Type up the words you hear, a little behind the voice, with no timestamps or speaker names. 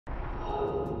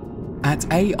At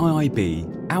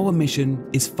AIIB, our mission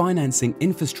is financing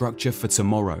infrastructure for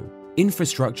tomorrow,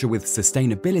 infrastructure with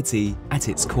sustainability at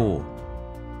its core.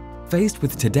 Faced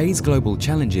with today's global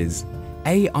challenges,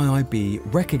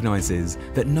 AIIB recognizes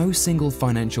that no single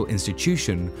financial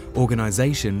institution,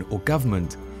 organization, or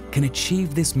government can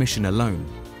achieve this mission alone,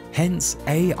 hence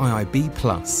AIIB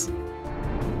Plus.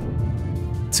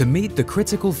 To meet the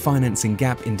critical financing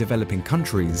gap in developing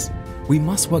countries, we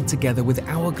must work together with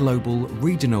our global,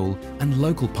 regional, and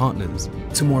local partners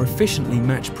to more efficiently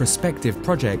match prospective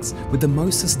projects with the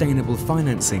most sustainable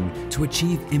financing to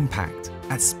achieve impact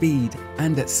at speed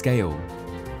and at scale.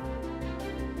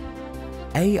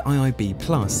 AIIB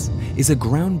Plus is a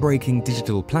groundbreaking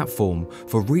digital platform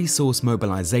for resource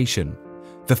mobilization,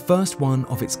 the first one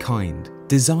of its kind,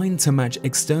 designed to match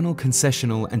external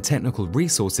concessional and technical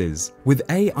resources with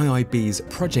AIIB's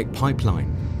project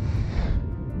pipeline.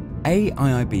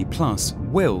 AIIB Plus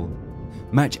will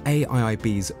match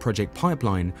AIIB's project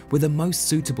pipeline with the most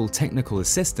suitable technical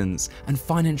assistance and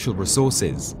financial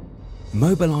resources,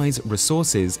 mobilize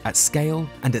resources at scale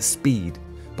and at speed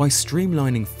by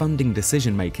streamlining funding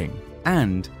decision-making,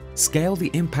 and scale the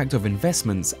impact of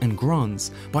investments and grants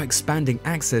by expanding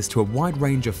access to a wide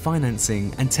range of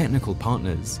financing and technical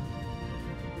partners.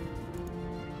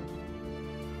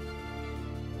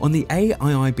 On the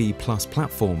AIIB Plus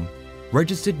platform,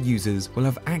 registered users will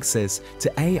have access to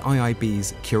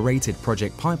AIIB's curated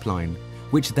project pipeline,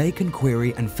 which they can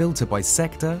query and filter by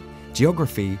sector,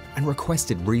 geography, and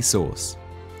requested resource.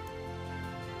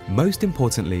 Most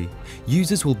importantly,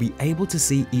 users will be able to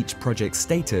see each project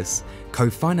status,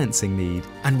 co-financing need,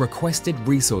 and requested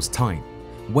resource type,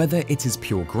 whether it is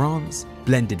pure grants,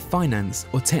 blended finance,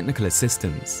 or technical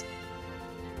assistance.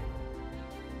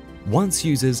 Once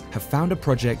users have found a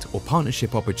project or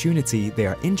partnership opportunity they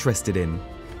are interested in,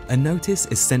 a notice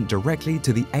is sent directly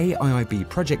to the AIIB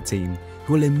project team,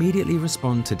 who will immediately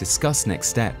respond to discuss next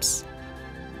steps.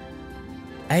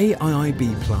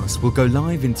 AIIB Plus will go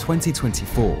live in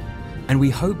 2024, and we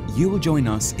hope you will join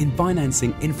us in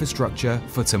financing infrastructure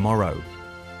for tomorrow.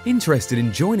 Interested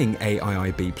in joining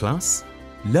AIIB Plus?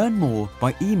 Learn more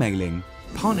by emailing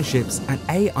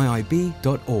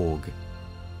partnerships@aiib.org.